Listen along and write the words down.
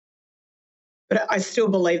But I still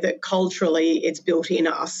believe that culturally it's built in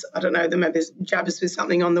us. I don't know, they maybe jab us with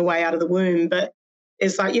something on the way out of the womb, but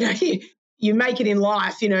it's like, you make it in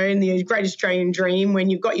life, in the great Australian dream when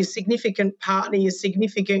you've got your significant partner, your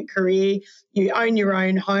significant career, you own your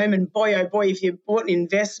own home, and boy, oh boy, if you bought an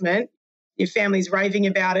investment, your family's raving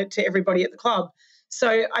about it to everybody at the club.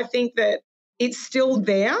 So I think that it's still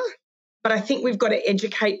there, but I think we've got to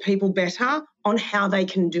educate people better on how they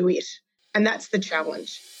can do it. And that's the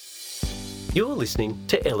challenge. You're listening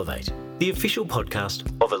to Elevate, the official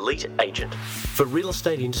podcast of Elite Agent for real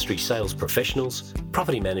estate industry sales professionals,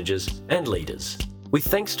 property managers and leaders. With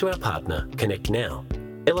thanks to our partner, Connect Now,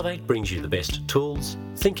 Elevate brings you the best tools,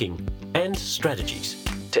 thinking and strategies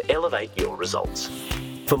to elevate your results.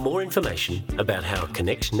 For more information about how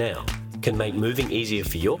Connect Now can make moving easier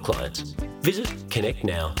for your clients, visit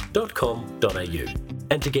connectnow.com.au.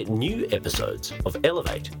 And to get new episodes of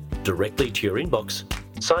Elevate directly to your inbox,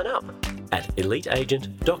 sign up at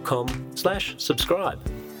eliteagent.com/subscribe.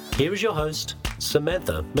 Here is your host,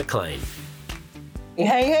 Samantha McLean.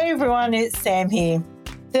 Hey everyone, it's Sam here.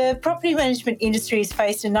 The property management industry has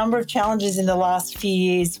faced a number of challenges in the last few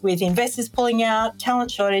years, with investors pulling out,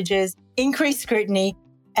 talent shortages, increased scrutiny,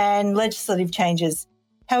 and legislative changes.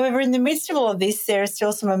 However, in the midst of all of this, there are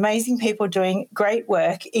still some amazing people doing great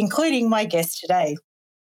work, including my guest today.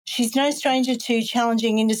 She's no stranger to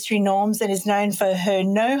challenging industry norms and is known for her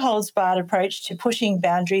no-holds-barred approach to pushing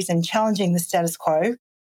boundaries and challenging the status quo.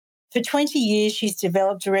 For 20 years, she's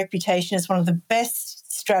developed a reputation as one of the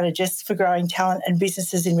best strategists for growing talent and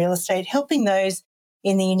businesses in real estate, helping those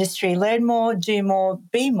in the industry learn more, do more,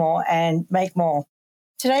 be more, and make more.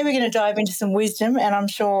 Today, we're going to dive into some wisdom and I'm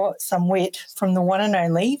sure some wit from the one and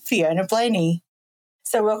only Fiona Blayney.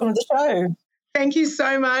 So welcome to the show. Thank you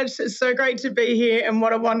so much. It's so great to be here, and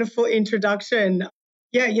what a wonderful introduction.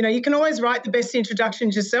 Yeah, you can always write the best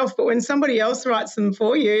introductions yourself, but when somebody else writes them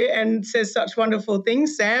for you and says such wonderful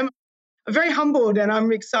things, Sam, I'm very humbled and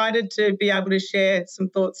I'm excited to be able to share some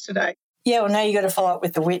thoughts today. Yeah, well, now you got to follow up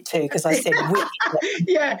with the wit too, because I said wit.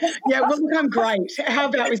 Yeah, well, look, I'm great. How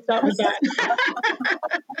about we start with that?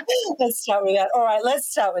 Let's start with that. All right, let's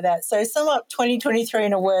start with that. So sum up 2023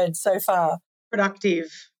 in a word so far.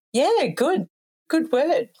 Productive. Yeah, good. Good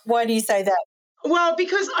word. Why do you say that? Well,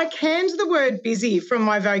 because I canned the word busy from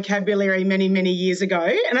my vocabulary many, many years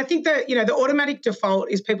ago. And I think that, the automatic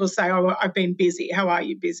default is people say, oh, I've been busy. How are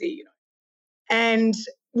you busy? And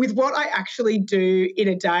with what I actually do in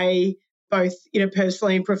a day, both,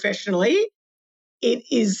 personally and professionally, it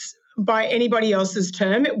is, by anybody else's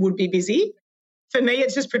term, it would be busy. For me,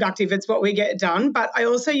 it's just productive. It's what we get done. But I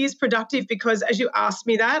also use productive because, as you asked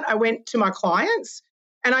me that, I went to my clients.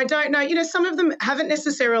 And I don't know, some of them haven't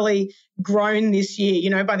necessarily grown this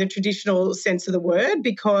year, by the traditional sense of the word,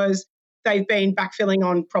 because they've been backfilling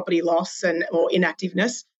on property loss or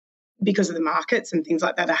inactiveness because of the markets and things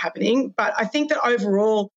like that are happening. But I think that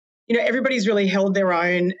overall, everybody's really held their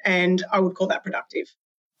own, and I would call that productive.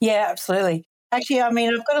 Yeah, absolutely. Actually, I've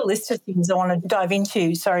got a list of things I want to dive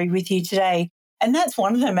into, with you today. And that's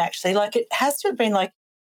one of them, actually. It has to have been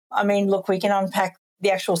look, we can unpack the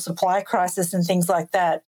actual supply crisis and things like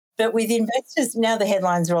that. But with investors, now the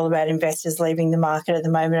headlines are all about investors leaving the market at the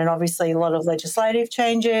moment, and obviously a lot of legislative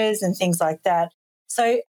changes and things like that.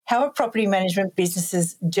 So how are property management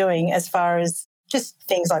businesses doing as far as just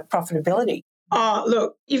things like profitability? Oh,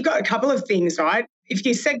 look, you've got a couple of things, right? If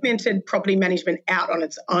you segmented property management out on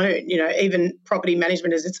its own, even property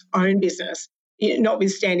management as its own business,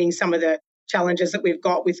 notwithstanding some of the challenges that we've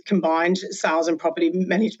got with combined sales and property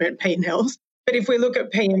management P&Ls. But if we look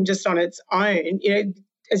at PM just on its own,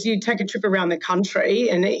 as you take a trip around the country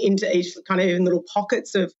and into each kind of even little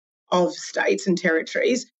pockets of states and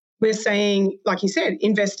territories, we're seeing, like you said,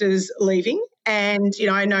 investors leaving. And,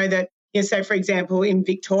 I know that, say, for example, in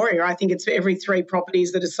Victoria, I think it's for every 3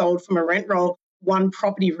 properties that are sold from a rent roll, 1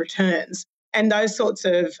 property returns. And those sorts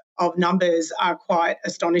of numbers are quite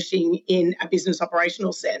astonishing in a business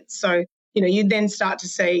operational sense. So, you then start to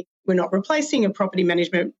see we're not replacing a property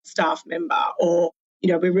management staff member, or,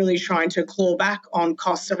 we're really trying to claw back on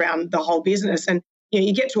costs around the whole business. And,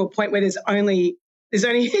 you get to a point where there's only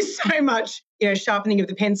so much, sharpening of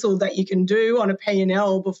the pencil that you can do on a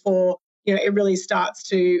P&L before, it really starts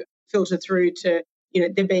to filter through to,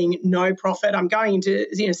 there being no profit. I'm going into,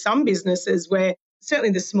 some businesses where,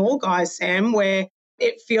 certainly the small guys, Sam, where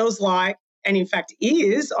it feels like, and in fact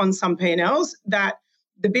is on some P&Ls, that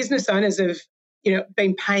the business owners have,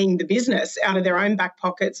 been paying the business out of their own back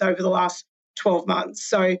pockets over the last 12 months.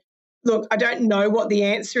 So, look, I don't know what the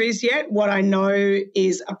answer is yet. What I know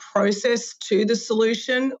is a process to the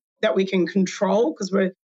solution that we can control, because we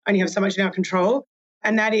only have so much in our control.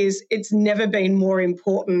 And that is, it's never been more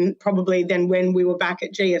important probably than when we were back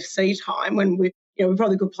at GFC time, when we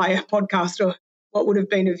probably could play a podcast or what would have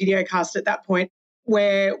been a video cast at that point,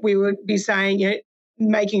 where we would be saying,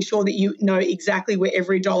 making sure that you know exactly where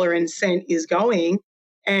every dollar and cent is going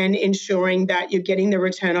and ensuring that you're getting the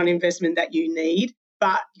return on investment that you need.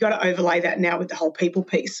 But you've got to overlay that now with the whole people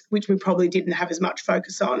piece, which we probably didn't have as much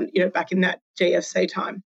focus on, back in that GFC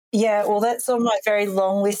time. Yeah, well, that's on my very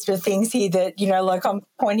long list of things here that, I'm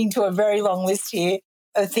pointing to a very long list here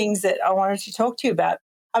of things that I wanted to talk to you about.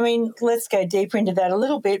 I mean, let's go deeper into that a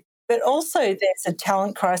little bit. But also there's a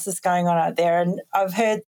talent crisis going on out there. And I've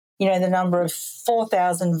heard, the number of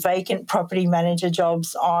 4,000 vacant property manager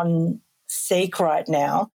jobs on Seek right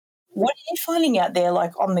now. What are you finding out there,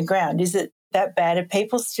 like on the ground? Is it that bad? Are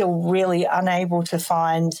people still really unable to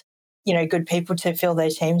find, good people to fill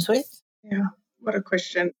their teams with? Yeah, what a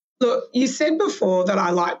question. Look, you said before that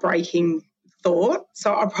I like breaking thought,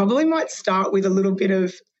 so I probably might start with a little bit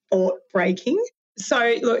of thought breaking.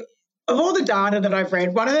 So, look, of all the data that I've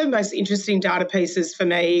read, one of the most interesting data pieces for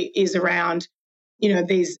me is around,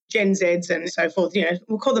 these Gen Zs and so forth.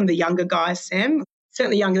 We'll call them the younger guys, Sam,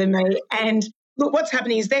 certainly younger than me. And look, what's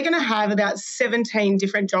happening is they're going to have about 17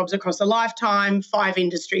 different jobs across a lifetime, 5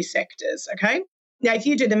 industry sectors, okay? Now, if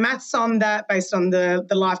you do the maths on that based on the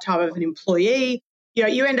lifetime of an employee,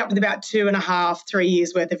 you end up with about 2.5, 3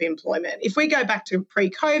 years worth of employment. If we go back to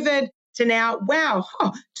pre-COVID to now,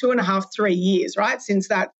 2.5, 3 years, right, since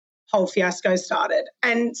that whole fiasco started.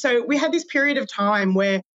 And so we had this period of time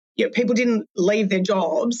where people didn't leave their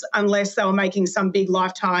jobs unless they were making some big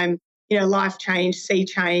lifetime, life change, sea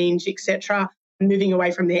change, etc., moving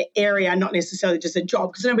away from their area, not necessarily just a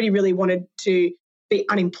job, because nobody really wanted to be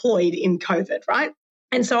unemployed in COVID, right?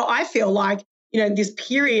 And so I feel like, this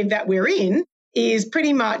period that we're in is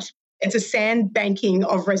pretty much, it's a sandbanking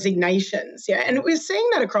of resignations. Yeah. And we're seeing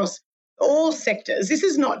that across all sectors. This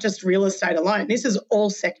is not just real estate alone. This is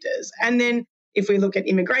all sectors. And then if we look at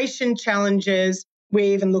immigration challenges,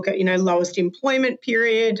 we even look at, lowest employment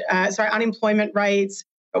period, unemployment rates,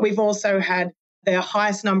 but we've also had the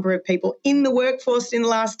highest number of people in the workforce in the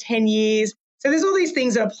last 10 years. So there's all these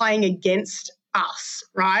things that are playing against us,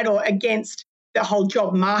 right? Or against the whole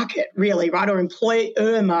job market, really, right? Or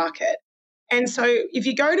employer market. And so if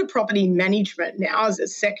you go to property management now as a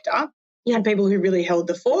sector, you had people who really held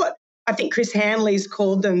the fort. I think Chris Hanley's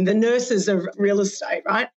called them the nurses of real estate,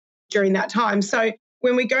 right, during that time. So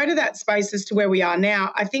when we go to that space as to where we are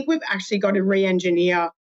now, I think we've actually got to re-engineer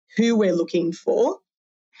who we're looking for,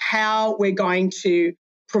 how we're going to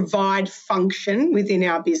provide function within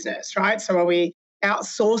our business, right? So are we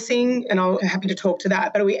outsourcing, and I'm happy to talk to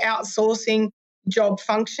that, but are we outsourcing job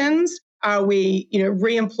functions? Are we,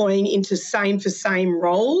 re-employing into same for same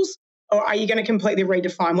roles? Or are you going to completely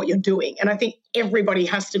redefine what you're doing? And I think everybody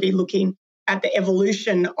has to be looking at the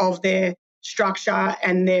evolution of their structure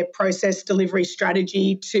and their process delivery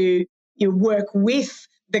strategy to work with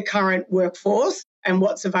the current workforce and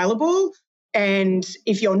what's available. And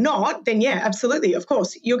if you're not, then yeah, absolutely, of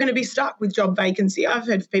course, you're going to be stuck with job vacancy. I've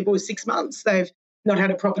heard of people with 6 months they've not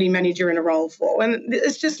had a property manager in a role for. And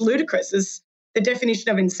it's just ludicrous. It's the definition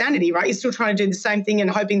of insanity, right? You're still trying to do the same thing and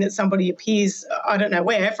hoping that somebody appears, I don't know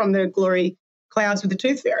where, from the glory clouds with the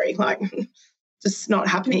tooth fairy. Like, just not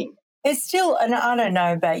happening. It's still, and I don't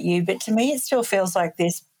know about you, but to me it still feels like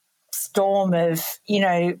this storm of,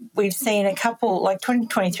 we've seen a couple, like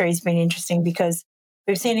 2023 has been interesting because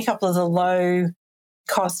we've seen a couple of the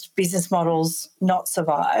low-cost business models not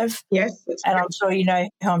survive. Yes. That's and true. I'm sure you know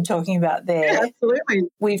who I'm talking about there. Yeah, absolutely.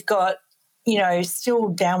 We've got, still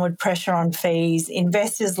downward pressure on fees,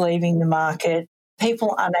 investors leaving the market,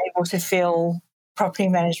 people unable to fill property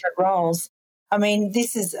management roles. I mean,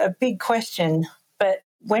 this is a big question, but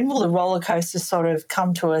when will the roller coaster sort of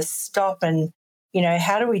come to a stop and,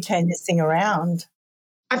 how do we turn this thing around?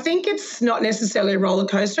 I think it's not necessarily a roller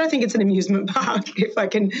coaster. I think it's an amusement park, if I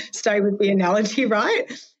can stay with the analogy,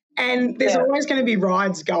 right? And there's always going to be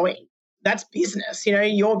rides going. That's business,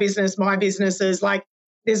 your business, my businesses, like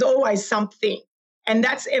there's always something. And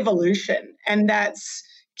that's evolution and that's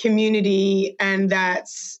community and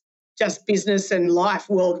that's just business and life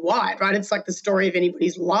worldwide, right? It's like the story of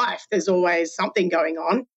anybody's life. There's always something going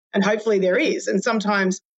on and hopefully there is. And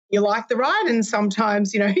sometimes you like the ride and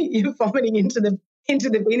sometimes, you're vomiting into the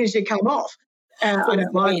bin as you come off. I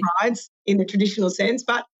don't like rides in the traditional sense,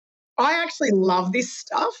 but I actually love this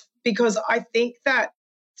stuff because I think that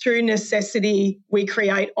through necessity, we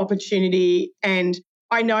create opportunity. And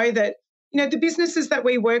I know that, the businesses that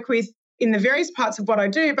we work with in the various parts of what I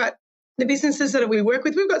do, but the businesses that we work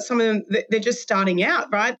with, we've got some of them, they're just starting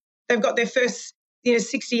out, right? They've got their first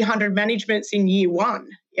 60, 100 managements in year one,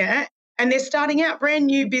 yeah? And they're starting out brand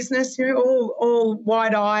new business, all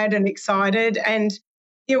wide-eyed and excited. And,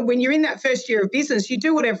 when you're in that first year of business, you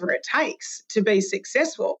do whatever it takes to be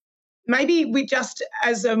successful. Maybe we just,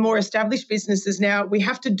 as a more established businesses now, we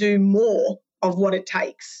have to do more of what it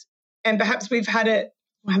takes. And perhaps I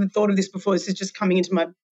haven't thought of this before, this is just coming into my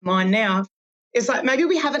mind now. It's like maybe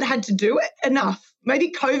we haven't had to do it enough. Maybe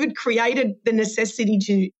COVID created the necessity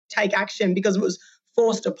to take action because it was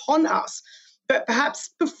forced upon us. But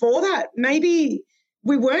perhaps before that, maybe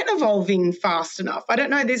we weren't evolving fast enough. I don't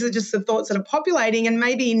know. These are just the thoughts that are populating. And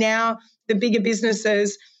maybe now the bigger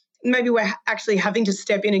businesses, maybe we're actually having to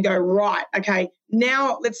step in and go, right, okay,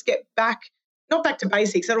 now let's get back, not back to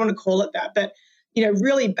basics, I don't want to call it that, but,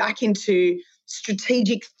 really back into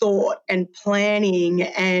strategic thought and planning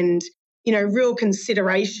and, real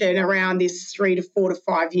consideration around this 3 to 4 to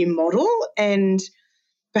 5 year model. And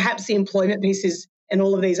perhaps the employment pieces and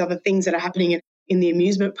all of these other things that are happening in the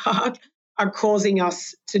amusement park are causing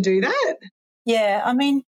us to do that. Yeah, I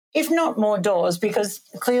mean, if not more doors, because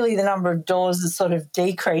clearly the number of doors is sort of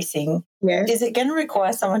decreasing, yes. Is it going to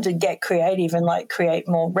require someone to get creative and create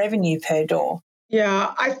more revenue per door?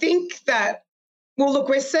 Yeah, I think that, well, look,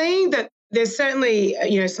 we're seeing that there's certainly,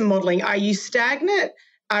 some modelling. Are you stagnant?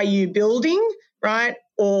 Are you building, right?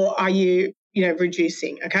 Or are you,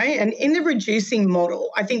 reducing, okay? And in the reducing model,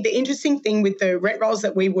 I think the interesting thing with the rent rolls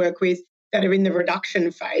that we work with that are in the reduction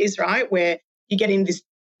phase, right, where you get in this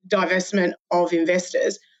divestment of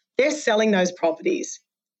investors, they're selling those properties,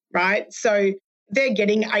 right? So they're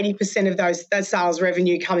getting 80% of that sales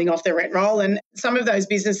revenue coming off their rent roll. And some of those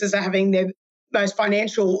businesses are having their most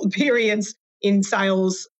financial periods in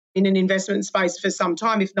sales in an investment space for some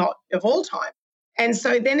time, if not of all time. And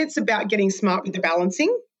so then it's about getting smart with the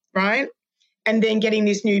balancing, right? And then getting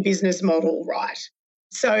this new business model right.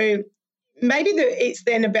 So maybe it's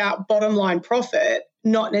then about bottom line profit,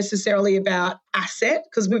 not necessarily about asset,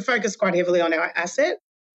 because we focus quite heavily on our asset.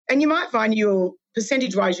 And you might find your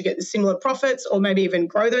percentage-wise you get the similar profits or maybe even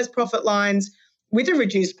grow those profit lines with a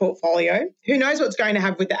reduced portfolio. Who knows what's going to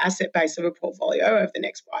have with the asset base of a portfolio over the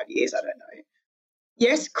next 5 years? I don't know.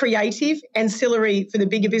 Yes, creative, ancillary for the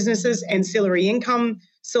bigger businesses, ancillary income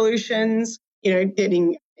solutions,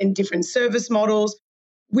 getting in different service models.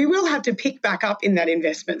 We will have to pick back up in that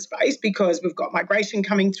investment space because we've got migration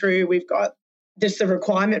coming through. We've got just the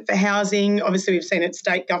requirement for housing. Obviously, we've seen at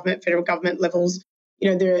state government, federal government levels,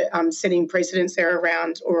 they're setting precedents there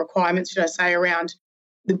around, or requirements, should I say, around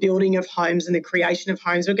the building of homes and the creation of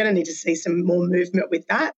homes. We're going to need to see some more movement with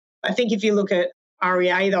that. I think if you look at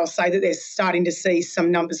REA, they'll say that they're starting to see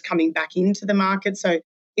some numbers coming back into the market. So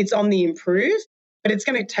it's on the improve, but it's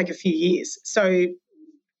going to take a few years. So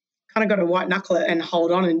kind of got to white knuckle it and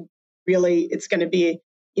hold on, and really it's going to be,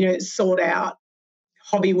 sort out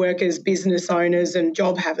hobby workers, business owners and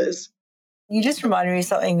job havers. You just reminded me of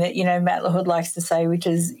something that, Matt LaHood likes to say, which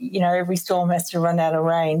is, every storm has to run out of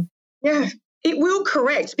rain. Yeah, it will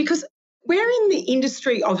correct because we're in the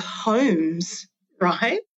industry of homes,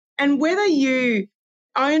 right? And whether you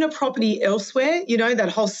own a property elsewhere, that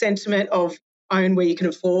whole sentiment of own where you can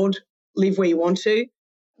afford, live where you want to,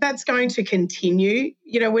 that's going to continue.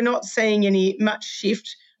 We're not seeing any much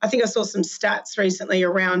shift. I think I saw some stats recently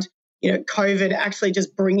around, COVID actually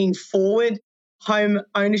just bringing forward home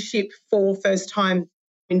ownership for first-time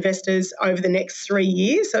investors over the next 3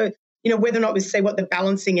 years. So, whether or not we see what the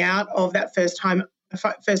balancing out of that first home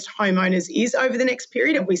owners is over the next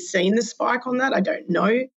period, have we seen the spike on that? I don't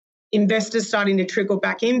know. Investors starting to trickle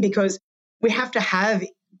back in because we have to have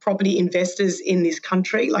property investors in this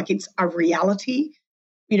country. Like, it's a reality.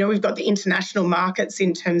 We've got the international markets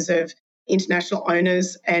in terms of international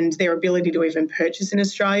owners and their ability to even purchase in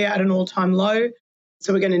Australia at an all-time low.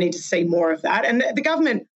 So we're going to need to see more of that. And the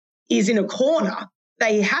government is in a corner.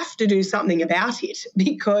 They have to do something about it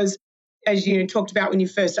because, as you talked about when you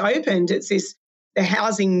first opened, it's the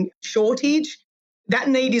housing shortage. That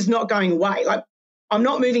need is not going away. Like, I'm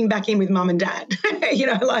not moving back in with mum and dad.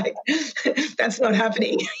 That's not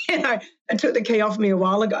happening. I took the key off me a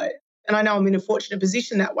while ago. And I know I'm in a fortunate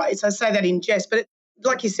position that way. So I say that in jest. But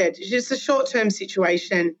like you said, it's just a short-term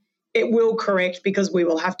situation. It will correct because we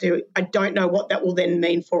will have to. I don't know what that will then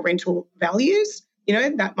mean for rental values.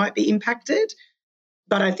 That might be impacted.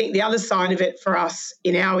 But I think the other side of it for us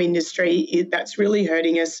in our industry that's really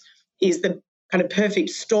hurting us is the kind of perfect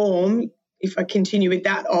storm, if I continue with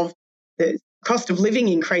that, of the cost of living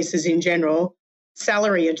increases in general,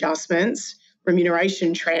 salary adjustments,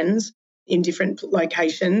 remuneration trends in different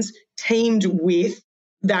locations, teamed with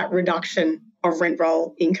that reduction of rent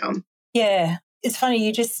roll income. Yeah. It's funny,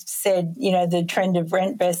 you just said, the trend of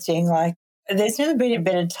rent vesting, there's never been a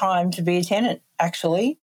better time to be a tenant,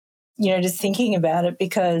 actually, just thinking about it,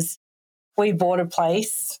 because we bought a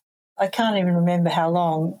place. I can't even remember how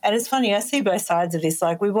long. And it's funny, I see both sides of this.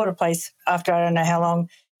 Like, we bought a place after I don't know how long.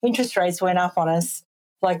 Interest rates went up on us,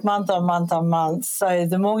 like month on month on month. So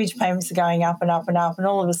the mortgage payments are going up and up and up. And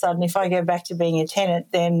all of a sudden, if I go back to being a tenant,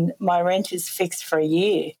 then my rent is fixed for a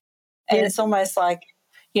year. And It's almost like,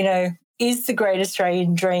 is the great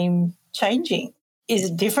Australian dream changing? Is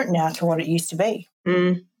it different now to what it used to be?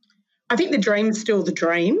 I think the dream's still the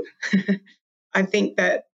dream. I think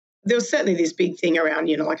that there was certainly this big thing around,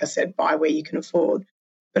 like I said, buy where you can afford.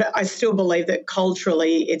 But I still believe that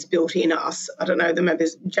culturally it's built in us. I don't know, maybe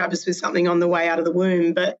jab us with something on the way out of the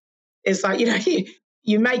womb, but it's like,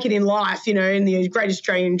 you make it in life, in the great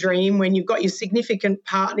Australian dream, when you've got your significant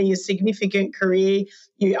partner, your significant career,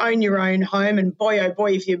 you own your own home, and boy, oh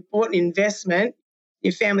boy, if you bought an investment,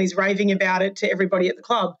 your family's raving about it to everybody at the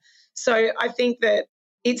club. So I think that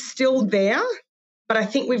it's still there, but I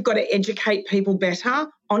think we've got to educate people better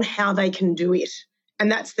on how they can do it. And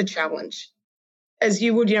that's the challenge. As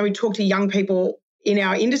you would, we talk to young people in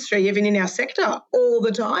our industry, even in our sector, all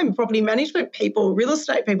the time, property management people, real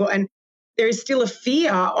estate people, and there is still a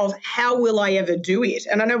fear of how will I ever do it?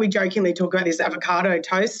 And I know we jokingly talk about this avocado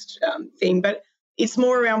toast thing, but it's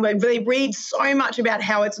more around where they read so much about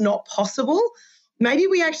how it's not possible. Maybe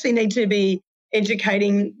we actually need to be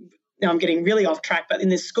educating, I'm getting really off track, but in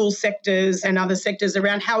the school sectors and other sectors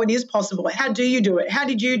around how it is possible. How do you do it? How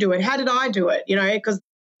did you do it? How did I do it? Because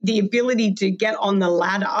the ability to get on the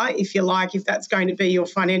ladder, if you like, if that's going to be your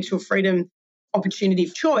financial freedom opportunity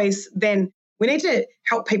of choice, then we need to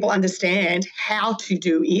help people understand how to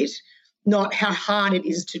do it, not how hard it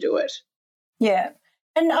is to do it. Yeah.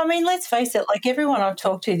 And I mean, let's face it, like everyone I've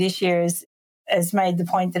talked to this year has made the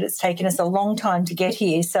point that it's taken us a long time to get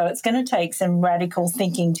here. So it's going to take some radical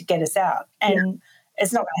thinking to get us out. And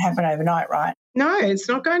It's not going to happen overnight, right? No, it's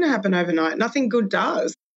not going to happen overnight. Nothing good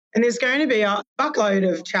does. And there's going to be a buckload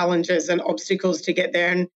of challenges and obstacles to get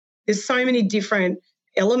there. And there's so many different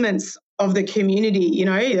elements of the community,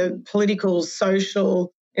 political,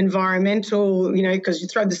 social, environmental, because you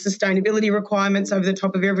throw the sustainability requirements over the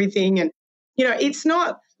top of everything. And, it's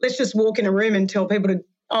not, let's just walk in a room and tell people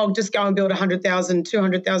to, just go and build 100,000,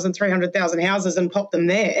 200,000, 300,000 houses and pop them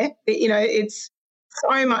there. It's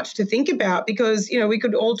so much to think about because, we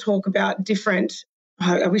could all talk about different,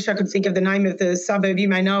 I wish I could think of the name of the suburb, you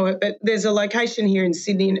may know it, but there's a location here in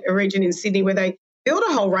Sydney, a region in Sydney where they build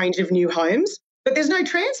a whole range of new homes, but there's no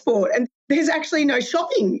transport and there's actually no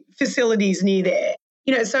shopping facilities near there.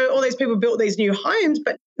 So all these people built these new homes,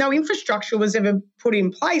 but no infrastructure was ever put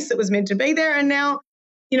in place that was meant to be there. And now,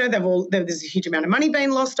 there's a huge amount of money being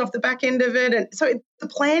lost off the back end of it. And so the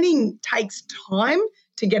planning takes time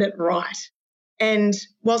to get it right. And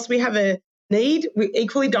whilst we have a need, we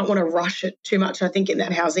equally don't want to rush it too much, I think, in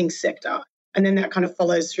that housing sector. And then that kind of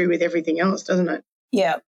follows through with everything else, doesn't it?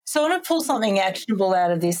 Yeah. So I want to pull something actionable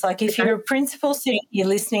out of this. Like if you're a principal sitting, you're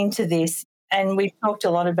listening to this, and we've talked a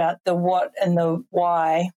lot about the what and the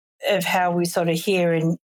why of how we sort of hear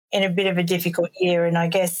in a bit of a difficult year. And I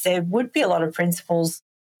guess there would be a lot of principals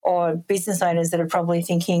or business owners that are probably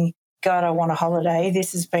thinking, God, I want a holiday.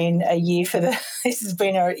 This has been a year for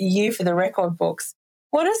the record books.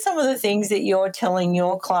 What are some of the things that you're telling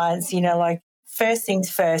your clients, like first things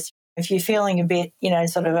first, if you're feeling a bit,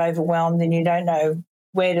 sort of overwhelmed and you don't know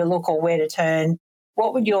where to look or where to turn,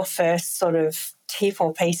 what would your first sort of tip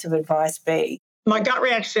or piece of advice be? My gut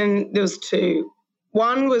reaction, there was two.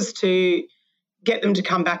 One was to get them to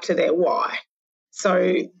come back to their why.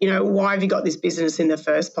 So, why have you got this business in the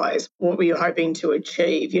first place? What were you hoping to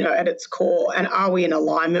achieve, at its core? And are we in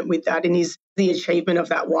alignment with that? And is the achievement of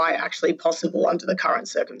that why actually possible under the current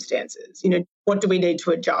circumstances? What do we need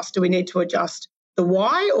to adjust? Do we need to adjust the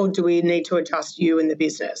why, or do we need to adjust you in the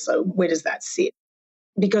business? So where does that sit?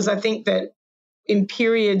 Because I think that in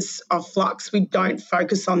periods of flux, we don't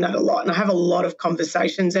focus on that a lot. And I have a lot of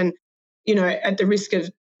conversations and, at the risk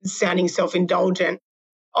of sounding self-indulgent,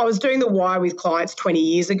 I was doing the why with clients 20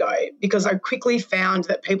 years ago because I quickly found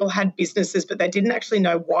that people had businesses, but they didn't actually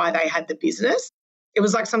know why they had the business. It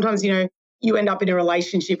was like sometimes, you end up in a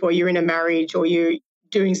relationship or you're in a marriage or you're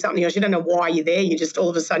doing something else. You don't know why you're there. You just all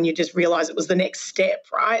of a sudden you just realize it was the next step,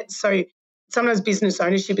 right? So sometimes business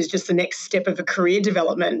ownership is just the next step of a career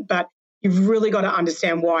development, but you've really got to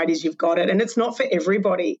understand why it is you've got it. And it's not for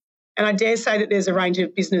everybody. And I dare say that there's a range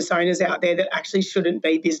of business owners out there that actually shouldn't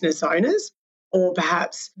be business owners, or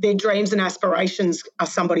perhaps their dreams and aspirations are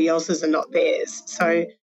somebody else's and not theirs. So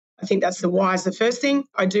I think that's the why is the first thing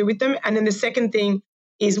I do with them. And then the second thing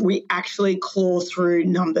is we actually claw through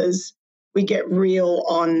numbers. We get real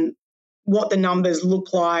on what the numbers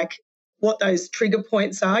look like, what those trigger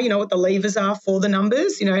points are, what the levers are for the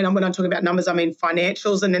numbers. And when I'm talking about numbers, I mean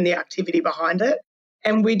financials and then the activity behind it.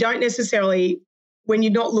 And we don't necessarily, when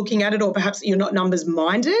you're not looking at it or perhaps you're not numbers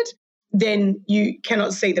minded, then you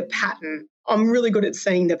cannot see the pattern. I'm really good at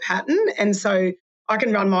seeing the pattern. And so I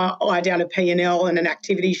can run my eye down a P&L and an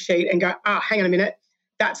activity sheet and go, hang on a minute,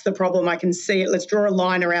 that's the problem. I can see it. Let's draw a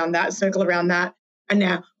line around that, circle around that. And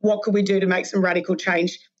now what could we do to make some radical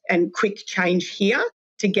change and quick change here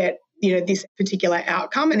to get, this particular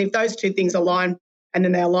outcome? And if those two things align and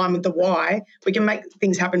then they align with the why, we can make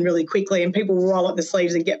things happen really quickly and people will roll up the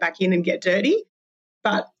sleeves and get back in and get dirty.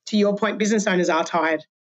 But to your point, business owners are tired.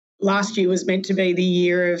 Last year was meant to be the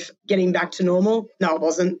year of getting back to normal. No, it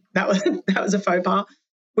wasn't. That was a faux pas.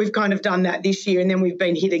 We've kind of done that this year and then we've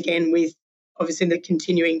been hit again with obviously the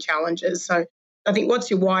continuing challenges. So I think what's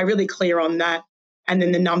your why, really clear on that, and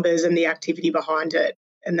then the numbers and the activity behind it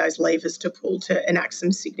and those levers to pull to enact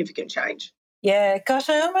some significant change. Yeah, gosh,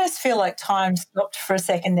 I almost feel like time stopped for a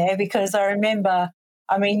second there because I remember,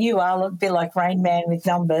 you are a bit like Rain Man with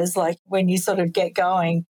numbers, like when you sort of get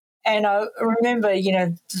going. And I remember,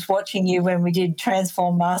 just watching you when we did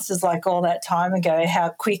Transform Masters like all that time ago, how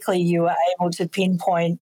quickly you were able to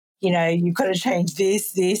pinpoint, you've got to change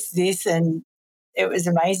this, and it was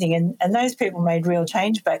amazing. And those people made real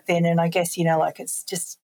change back then. And I guess, it's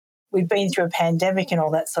just, we've been through a pandemic and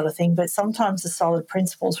all that sort of thing, but sometimes the solid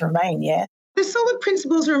principles remain, yeah? The solid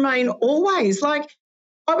principles remain always. Like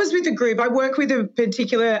I was with a group, I work with a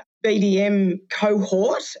particular BDM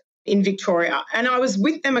cohort in Victoria, and I was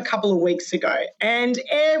with them a couple of weeks ago and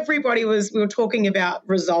everybody we were talking about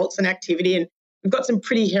results and activity, and we've got some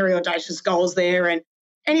pretty hairy, audacious goals there. And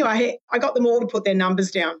anyway, I got them all to put their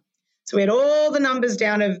numbers down. So we had all the numbers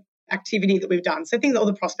down of activity that we've done. So things, all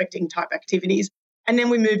the prospecting type activities. And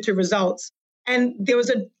then we moved to results. And there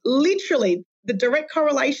was literally the direct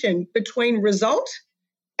correlation between result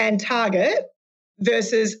and target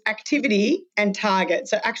versus activity and target.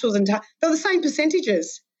 So actuals and target, they're the same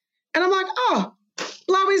percentages. And I'm like,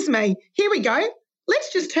 blow is me. Here we go.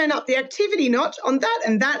 Let's just turn up the activity notch on that,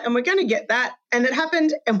 and we're going to get that. And it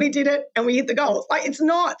happened, and we did it, and we hit the goals. Like it's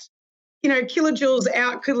not, kilojoules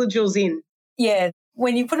out, kilojoules in. Yeah,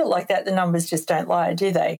 when you put it like that, the numbers just don't lie,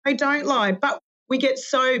 do they? They don't lie, but we get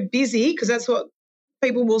so busy because that's what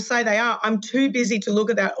people will say they are. I'm too busy to look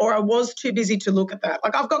at that, or I was too busy to look at that.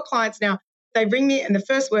 Like I've got clients now, they ring me and the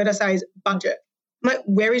first word I say is budget. I'm like,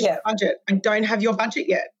 where is your budget? I don't have your budget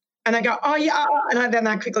yet. And they go, oh, yeah, and then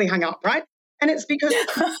I quickly hung up, right? And it's because,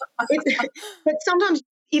 but sometimes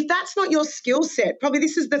if that's not your skill set, probably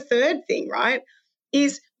this is the third thing, right,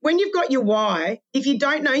 is when you've got your why, if you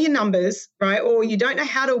don't know your numbers, right, or you don't know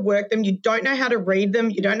how to work them, you don't know how to read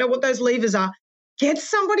them, you don't know what those levers are, get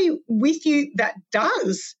somebody with you that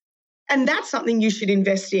does. And that's something you should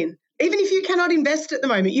invest in. Even if you cannot invest at the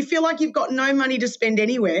moment, you feel like you've got no money to spend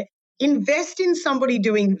anywhere, invest in somebody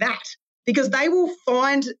doing that because they will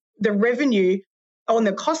find the revenue on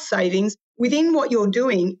the cost savings within what you're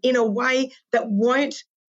doing in a way that won't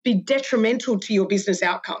be detrimental to your business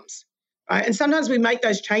outcomes, right? And sometimes we make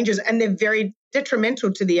those changes and they're very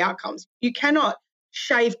detrimental to the outcomes. You cannot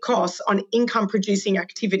shave costs on income-producing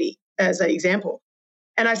activity, as an example.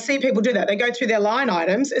 And I see people do that. They go through their line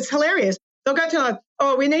items. It's hilarious. They'll go to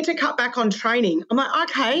we need to cut back on training. I'm like,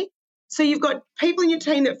 okay. So you've got people in your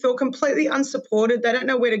team that feel completely unsupported. They don't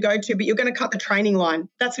know where to go to, but you're going to cut the training line.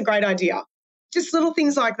 That's a great idea. Just little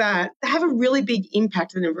things like that have a really big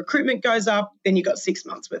impact. And then recruitment goes up, then you've got 6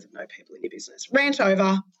 months worth of no people in your business. Rant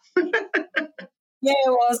over. Yeah,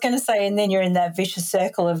 well, I was going to say, and then you're in that vicious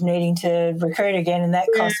circle of needing to recruit again, and that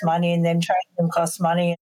costs money, and then training them costs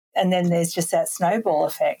money. And then there's just that snowball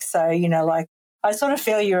effect. So, I sort of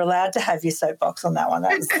feel you're allowed to have your soapbox on that one.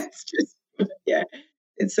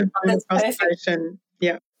 It's a fun frustration.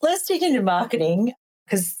 Yeah. Let's dig into marketing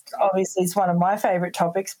because obviously it's one of my favourite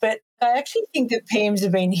topics, but I actually think that PMs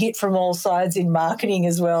have been hit from all sides in marketing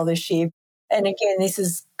as well this year. And again, this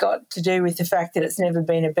has got to do with the fact that it's never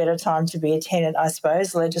been a better time to be a tenant, I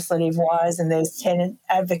suppose, legislative-wise, and there's tenant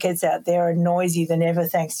advocates out there are noisier than ever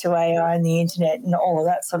thanks to AI and the internet and all of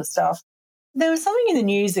that sort of stuff. There was something in the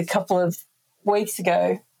news a couple of weeks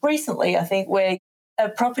ago, recently, I think, where a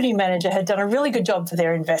property manager had done a really good job for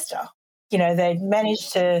their investor. They'd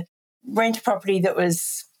managed to rent a property that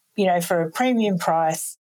was, for a premium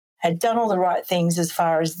price, had done all the right things as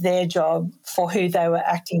far as their job for who they were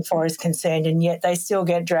acting for is concerned, and yet they still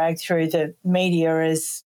get dragged through the media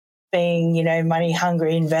as being,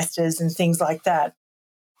 money-hungry investors and things like that.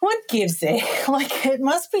 What gives there? It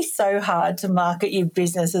must be so hard to market your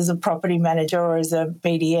business as a property manager or as a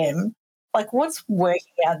BDM Like, what's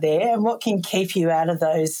working out there and what can keep you out of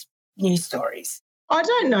those news stories? I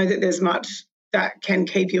don't know that there's much that can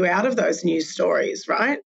keep you out of those news stories,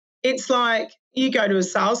 right? It's like you go to a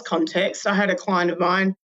sales context. I had a client of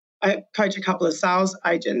mine, I coach a couple of sales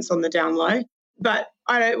agents on the down low, but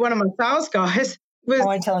one of my sales guys was... I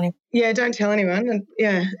won't tell anyone. Yeah, don't tell anyone. And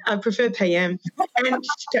yeah, I prefer PM. And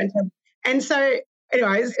don't tell. And so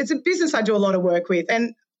anyway, it's a business I do a lot of work with.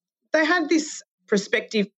 And they had this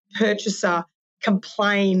prospective purchaser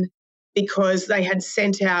complain because they had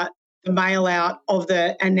sent out the mail out of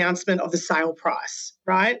the announcement of the sale price,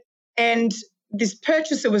 right? And this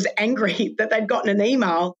purchaser was angry that they'd gotten an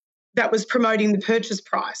email that was promoting the purchase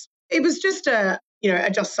price. It was just a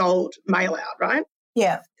just sold mail out, right?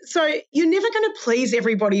 Yeah. So you're never going to please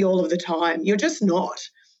everybody all of the time. You're just not.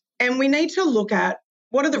 And we need to look at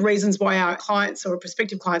what are the reasons why our clients or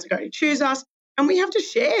prospective clients are going to choose us. And we have to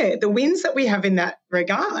share the wins that we have in that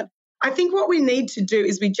regard. I think what we need to do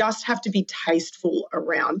is we just have to be tasteful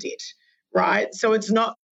around it, right? So it's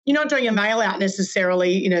not, you're not doing a mail out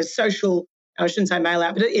necessarily in a social, I shouldn't say mail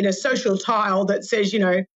out, but in a social tile that says,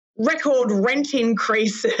 record rent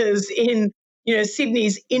increases in,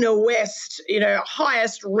 Sydney's inner west,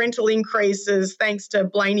 highest rental increases thanks to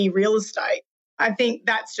Blayney real estate. I think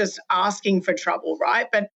that's just asking for trouble, right?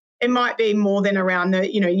 But it might be more than around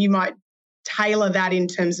you might tailor that in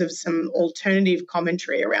terms of some alternative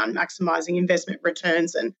commentary around maximising investment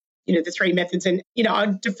returns and, the three methods. And,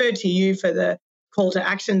 I defer to you for the call to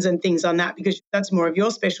actions and things on that because that's more of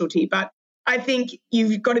your specialty. But I think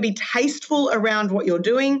you've got to be tasteful around what you're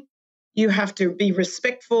doing. You have to be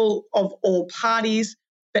respectful of all parties,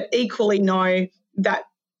 but equally know that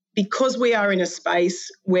because we are in a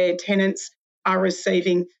space where tenants are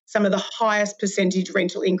receiving some of the highest percentage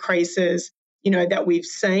rental increases, that we've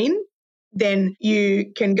seen, then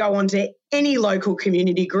you can go onto any local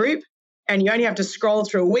community group and you only have to scroll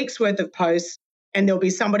through a week's worth of posts and there'll be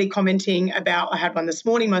somebody commenting about, I had one this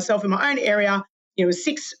morning myself in my own area, it was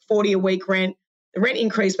 $640 a week rent. The rent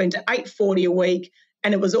increase went to $840 a week.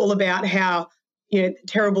 And it was all about how,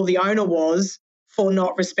 terrible the owner was for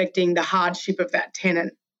not respecting the hardship of that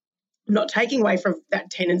tenant. I'm not taking away from that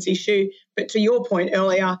tenant's issue, but to your point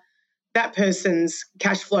earlier, that person's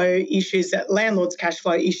cash flow issues, that landlord's cash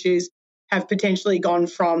flow issues have potentially gone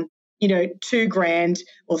from, $2,000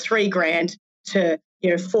 or $3,000 to,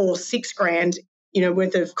 $4,000-6,000,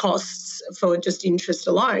 worth of costs for just interest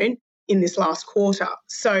alone in this last quarter.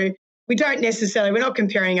 So we're not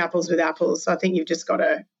comparing apples with apples. So I think you've just got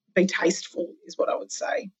to be tasteful is what I would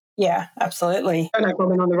say. Yeah, absolutely. I don't know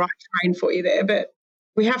if I'm on the right train for you there, but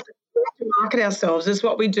we have to market ourselves. It's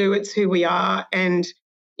what we do. It's who we are. And,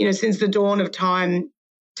 since the dawn of time,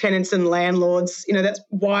 tenants and landlords, that's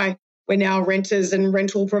why we're now renters and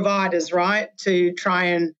rental providers, right? To try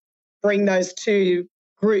and bring those two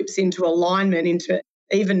groups into alignment, into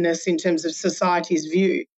evenness in terms of society's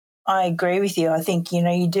view. I agree with you. I think,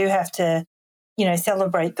 you do have to,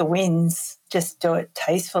 celebrate the wins, just do it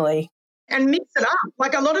tastefully. And mix it up.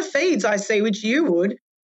 Like a lot of feeds I see, which you would,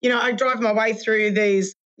 I drive my way through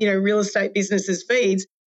these, real estate businesses feeds.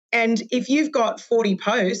 And if you've got 40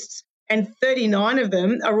 posts and 39 of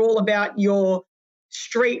them are all about your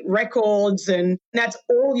street records and that's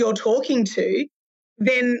all you're talking to,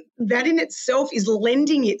 then that in itself is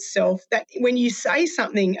lending itself that when you say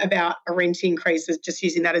something about a rent increase, just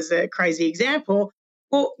using that as a crazy example,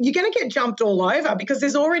 well, you're going to get jumped all over because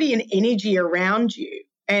there's already an energy around you.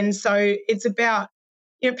 And so it's about,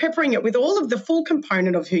 peppering it with all of the full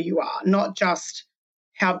component of who you are, not just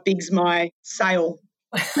how big's my sale.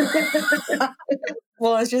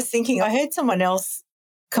 Well, I was just thinking, I heard someone else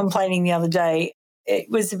complaining the other day. It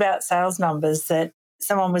was about sales numbers that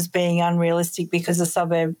someone was being unrealistic because the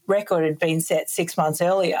suburb record had been set 6 months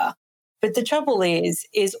earlier. But the trouble is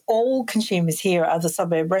all consumers hear are the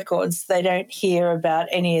suburb records. They don't hear about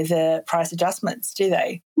any of the price adjustments, do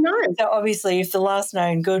they? No. So obviously if the last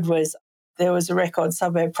known good was there was a record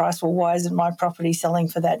suburb price, well, why isn't my property selling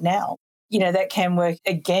for that now? That can work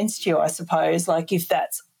against you, I suppose. Like if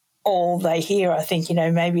that's all they hear, I think,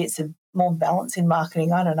 maybe it's a more balance in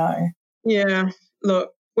marketing. I don't know. Yeah.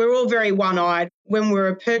 Look, we're all very one-eyed. When we're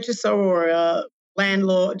a purchaser or a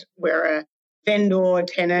landlord, we're a vendor, a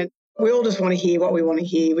tenant, we all just want to hear what we want to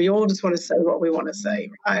hear. We all just want to say what we want to say,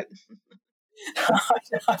 right?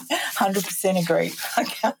 100% agree.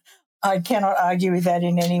 I cannot argue with that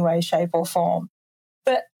in any way, shape or form.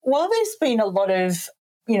 But while there's been a lot of,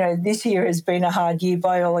 this year has been a hard year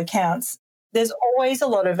by all accounts, there's always a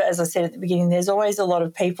lot of, as I said at the beginning, there's always a lot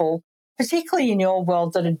of people, particularly in your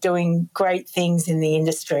world, that are doing great things in the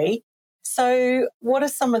industry. So what are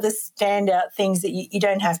some of the standout things that you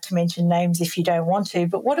don't have to mention names if you don't want to,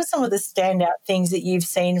 but what are some of the standout things that you've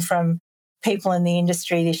seen from people in the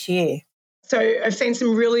industry this year? So I've seen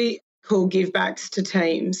some really cool givebacks to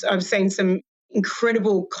teams. I've seen some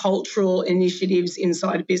incredible cultural initiatives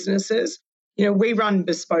inside businesses. We run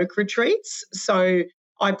bespoke retreats. So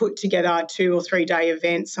I put together 2 or 3 day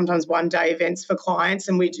events, sometimes 1 day events for clients,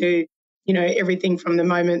 and we do, everything from the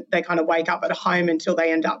moment they kind of wake up at home until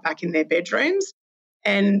they end up back in their bedrooms.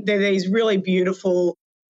 And they're these really beautiful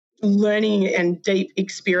learning and deep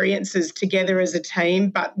experiences together as a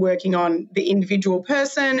team, but working on the individual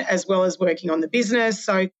person as well as working on the business.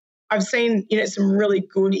 So I've seen, some really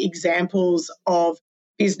good examples of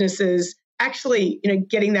businesses actually,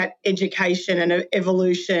 getting that education and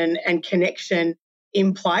evolution and connection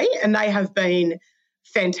in play, and they have been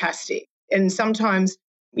fantastic. And sometimes,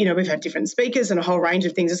 we've had different speakers and a whole range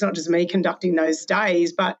of things. It's not just me conducting those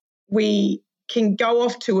days, but we can go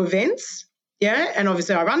off to events. Yeah, and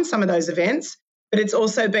obviously I run some of those events, but it's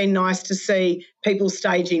also been nice to see people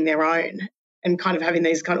staging their own and kind of having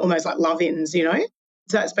these kind of almost like love-ins, So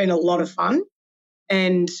that's been a lot of fun.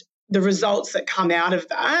 And the results that come out of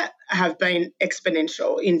that have been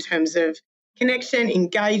exponential in terms of connection,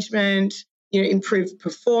 engagement, improved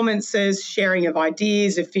performances, sharing of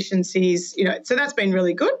ideas, efficiencies, so that's been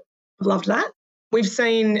really good. I've loved that. We've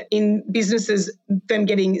seen in businesses them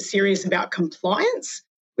getting serious about compliance,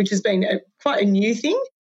 which has been quite a new thing.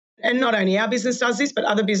 And not only our business does this, but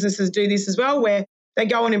other businesses do this as well, where they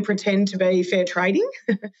go on and pretend to be fair trading.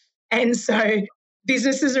 And so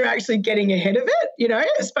businesses are actually getting ahead of it. I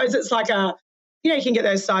suppose it's like you can get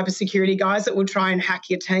those cybersecurity guys that will try and hack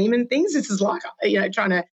your team and things. This is like, trying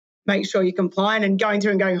to make sure you're compliant and going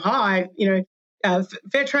through and going, hi,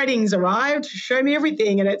 fair trading's arrived, show me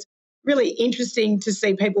everything. And it's really interesting to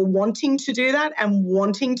see people wanting to do that and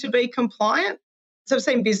wanting to be compliant. So I've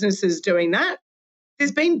seen businesses doing that.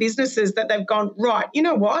 There's been businesses that they've gone, right, you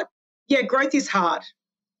know what? Yeah, growth is hard.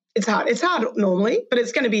 It's hard. It's hard normally, but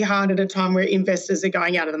it's going to be hard at a time where investors are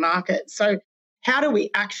going out of the market. So how do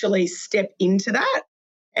we actually step into that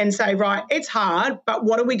and say, right, it's hard, but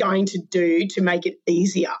what are we going to do to make it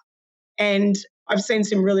easier? And I've seen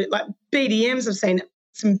some really, like BDMs, I've seen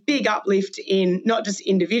some big uplift in not just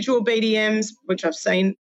individual BDMs, which I've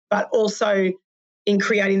seen, but also in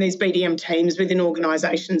creating these BDM teams within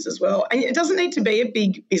organisations as well. And it doesn't need to be a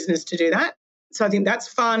big business to do that. So I think that's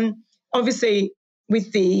fun. Obviously,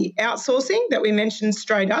 with the outsourcing that we mentioned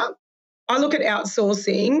straight up, I look at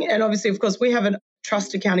outsourcing, and obviously, of course, we have a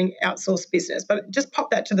trust accounting outsourced business, but just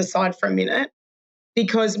pop that to the side for a minute,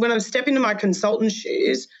 because when I step into my consultant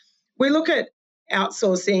shoes, we look at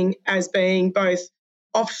outsourcing as being both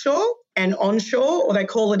offshore and onshore, or they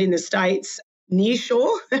call it in the States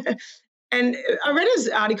nearshore. And I read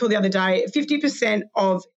an article the other day, 50%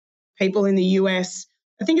 of people in the US,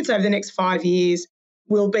 I think it's over the next 5 years,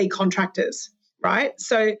 will be contractors, right?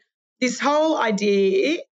 So this whole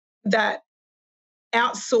idea that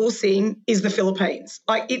outsourcing is the Philippines,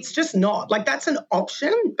 like it's just not. Like that's an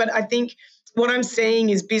option, but I think what I'm seeing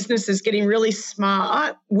is businesses getting really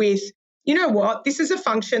smart with, you know what, this is a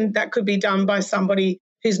function that could be done by somebody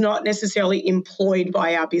who's not necessarily employed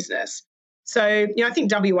by our business. So, I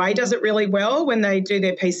think WA does it really well when they do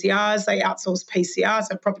their PCRs. They outsource PCRs,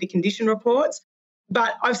 so property condition reports.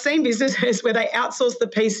 But I've seen businesses where they outsource the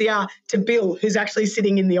PCR to Bill, who's actually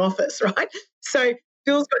sitting in the office, right? So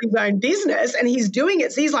Bill's got his own business and he's doing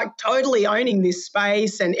it. So he's like totally owning this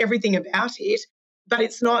space and everything about it, but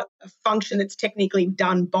it's not a function that's technically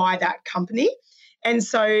done by that company. And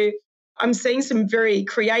so I'm seeing some very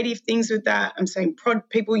creative things with that. I'm seeing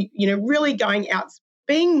people, really going out,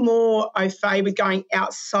 being more au fait with going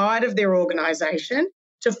outside of their organisation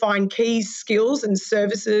to find key skills and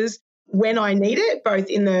services when I need it, both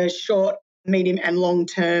in the short, medium and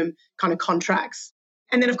long-term kind of contracts.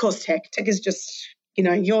 And then, of course, tech. Tech is just,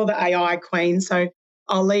 you're the AI queen, so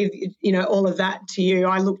I'll leave, all of that to you.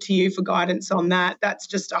 I look to you for guidance on that. That's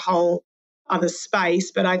just a whole other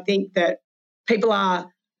space. But I think that people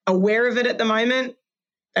are aware of it at the moment.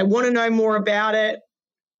 They want to know more about it.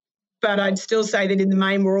 But I'd still say that in the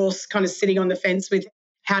main, we're all kind of sitting on the fence with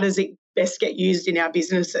how does it best get used in our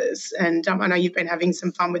businesses. And I know you've been having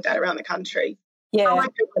some fun with that around the country. Yeah. I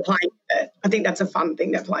like people playing with it. I think that's a fun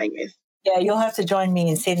thing they're playing with. Yeah, you'll have to join me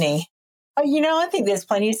in Sydney. I think there's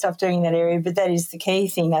plenty of stuff doing in that area, but that is the key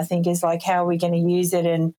thing, I think, is like how are we going to use it?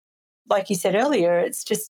 And like you said earlier, it's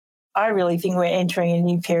just, I really think we're entering a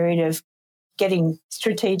new period of getting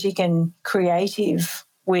strategic and creative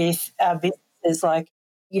with our businesses. Like,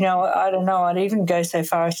 I don't know, I'd even go so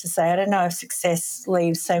far as to say, I don't know if success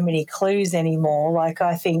leaves so many clues anymore. Like,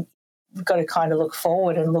 I think we've got to kind of look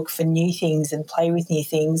forward and look for new things and play with new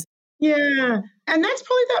things. Yeah. And that's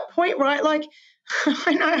probably that point, right? Like,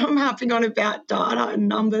 I know I'm harping on about data and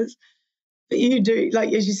numbers, but you do,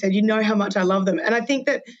 like, as you said, you know how much I love them. And I think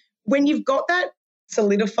that when you've got that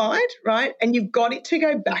solidified, right, and you've got it to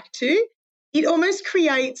go back to, it almost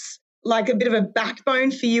creates like a bit of a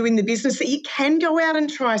backbone for you in the business that you can go out and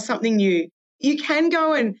try something new. You can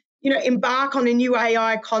go and, embark on a new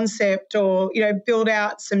AI concept or, build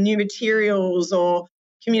out some new materials or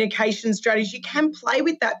communication strategies. You can play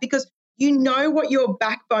with that because you know what your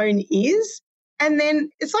backbone is. And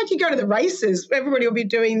then it's like you go to the races. Everybody will be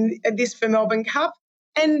doing this for Melbourne Cup.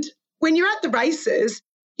 And when you're at the races,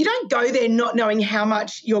 you don't go there not knowing how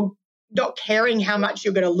much not caring how much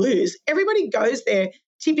you're going to lose. Everybody goes there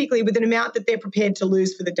typically with an amount that they're prepared to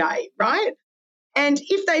lose for the day, right? And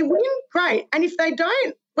if they win, great. And if they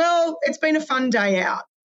don't, well, it's been a fun day out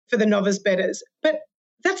for the novice bettors. But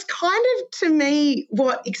that's kind of, to me,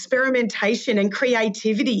 what experimentation and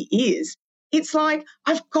creativity is. It's like,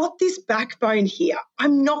 I've got this backbone here.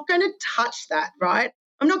 I'm not going to touch that, right?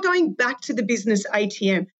 I'm not going back to the business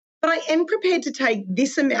ATM, but I am prepared to take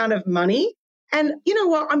this amount of money. And you know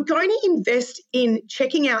what? I'm going to invest in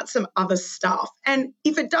checking out some other stuff. And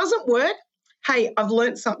if it doesn't work, hey, I've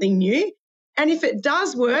learned something new. And if it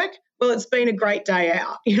does work, well, it's been a great day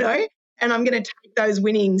out, and I'm going to take those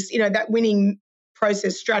winnings, that winning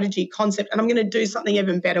process, strategy, concept, and I'm going to do something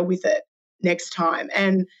even better with it next time.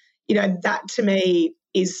 And, that to me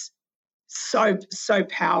is so, so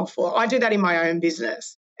powerful. I do that in my own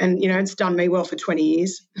business and, it's done me well for 20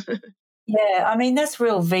 years. Yeah, I mean, that's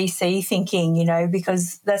real VC thinking,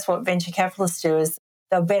 because that's what venture capitalists do is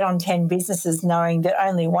they'll bet on 10 businesses knowing that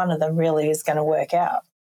only one of them really is going to work out.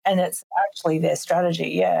 And it's actually their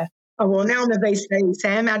strategy, yeah. Oh, well, now I'm a VC,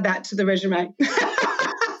 Sam. Add that to the resume.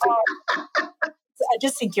 I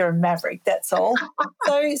just think you're a maverick, that's all.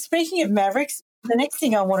 So speaking of mavericks, the next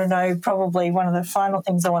thing I want to know, probably one of the final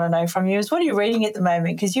things I want to know from you is what are you reading at the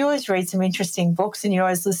moment? Because you always read some interesting books and you're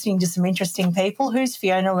always listening to some interesting people. Who's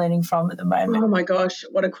Fiona learning from at the moment? Oh, my gosh,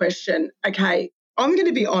 what a question. Okay, I'm going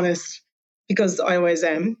to be honest because I always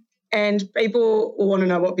am. And people will want to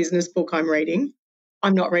know what business book I'm reading.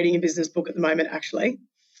 I'm not reading a business book at the moment, actually.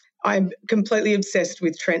 I'm completely obsessed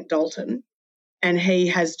with Trent Dalton, and he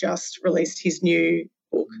has just released his new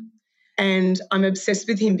book. And I'm obsessed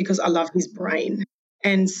with him because I love his brain.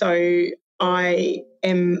 And so I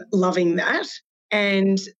am loving that.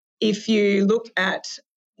 And if you look at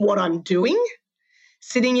what I'm doing,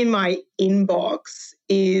 sitting in my inbox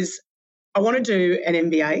is I want to do an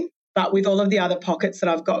MBA, but with all of the other pockets that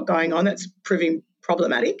I've got going on, that's proving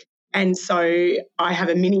problematic. And so I have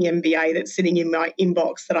a mini MBA that's sitting in my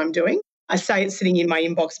inbox that I'm doing. I say it's sitting in my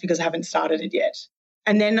inbox because I haven't started it yet.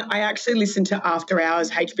 And then I actually listen to After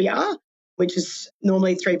Hours HBR, which is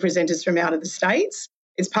normally 3 presenters from out of the States.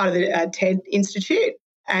 It's part of the TED Institute.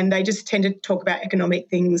 And they just tend to talk about economic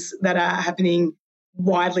things that are happening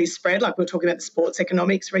widely spread, like we were talking about the sports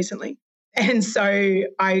economics recently. And so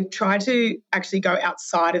I try to actually go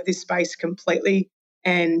outside of this space completely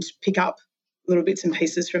and pick up little bits and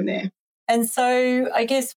pieces from there. And so I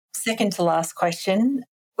guess second to last question,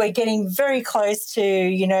 we're getting very close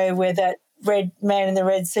to, where that red man in the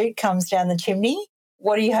red suit comes down the chimney.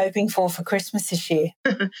 What are you hoping for Christmas this year?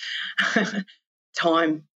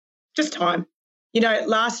 Time, just time.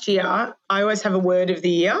 Last year, I always have a word of the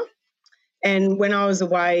year. And when I was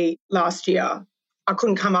away last year, I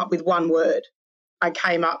couldn't come up with one word. I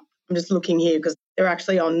came up, I'm just looking here because they're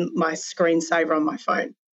actually on my screensaver on my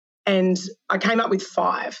phone. And I came up with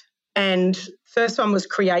 5. And first one was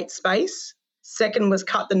create space. Second was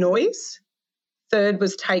cut the noise. Third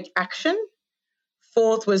was take action.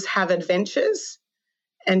 Fourth was have adventures.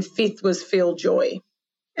 And 5th was feel joy.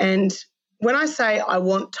 And when I say I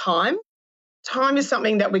want time is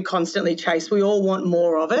something that we constantly chase. We all want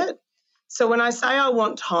more of it. So when I say I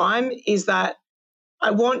want time is that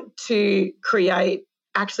I want to create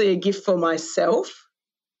actually a gift for myself,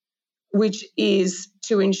 which is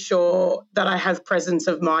to ensure that I have presence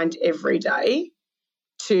of mind every day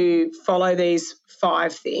to follow these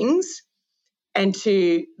 5 things and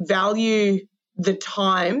to value the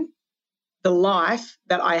time, the life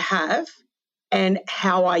that I have and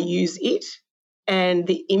how I use it and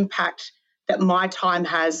the impact that my time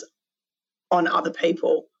has on other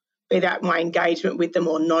people, be that my engagement with them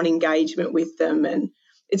or non-engagement with them. And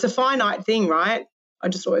it's a finite thing, right? I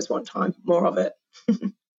just always want time, more of it.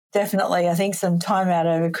 Definitely. I think some time out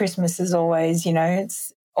over Christmas is always,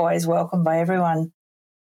 it's always welcome by everyone.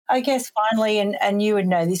 I guess finally, and you would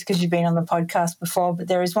know this because you've been on the podcast before, but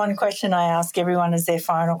there is one question I ask everyone as their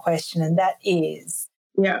final question, and that is,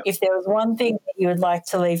 Yeah. If there was one thing that you would like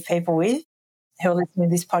to leave people with who are listening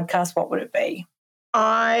to this podcast, what would it be?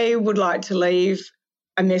 I would like to leave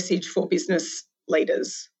a message for business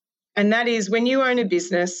leaders. And that is, when you own a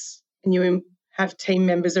business and you have team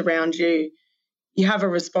members around you, you have a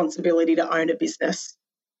responsibility to own a business.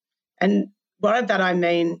 And by that I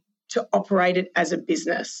mean to operate it as a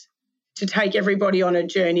business, to take everybody on a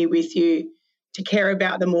journey with you, to care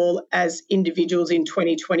about them all as individuals in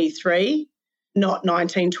 2023, not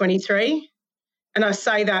 1923. And I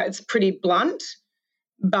say that it's pretty blunt,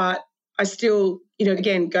 but I still,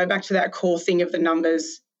 again, go back to that core thing of the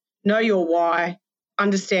numbers. Know your why,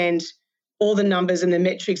 understand all the numbers and the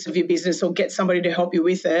metrics of your business, or get somebody to help you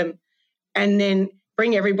with them, and then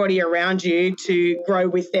bring everybody around you to grow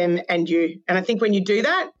with them and you. And I think when you do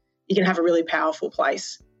that, you can have a really powerful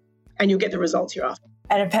place and you'll get the results you're after.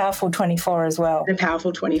 And a powerful 24 as well. And a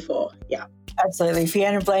powerful 24, yeah. Absolutely.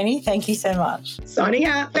 Fiona Blayney, thank you so much. Signing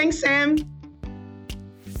out. Thanks, Sam.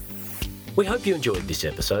 We hope you enjoyed this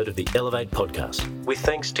episode of the Elevate podcast, with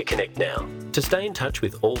thanks to Connect Now. To stay in touch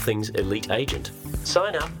with all things Elite Agent,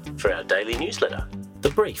 sign up for our daily newsletter,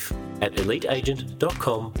 The Brief, at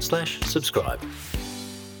eliteagent.com/subscribe.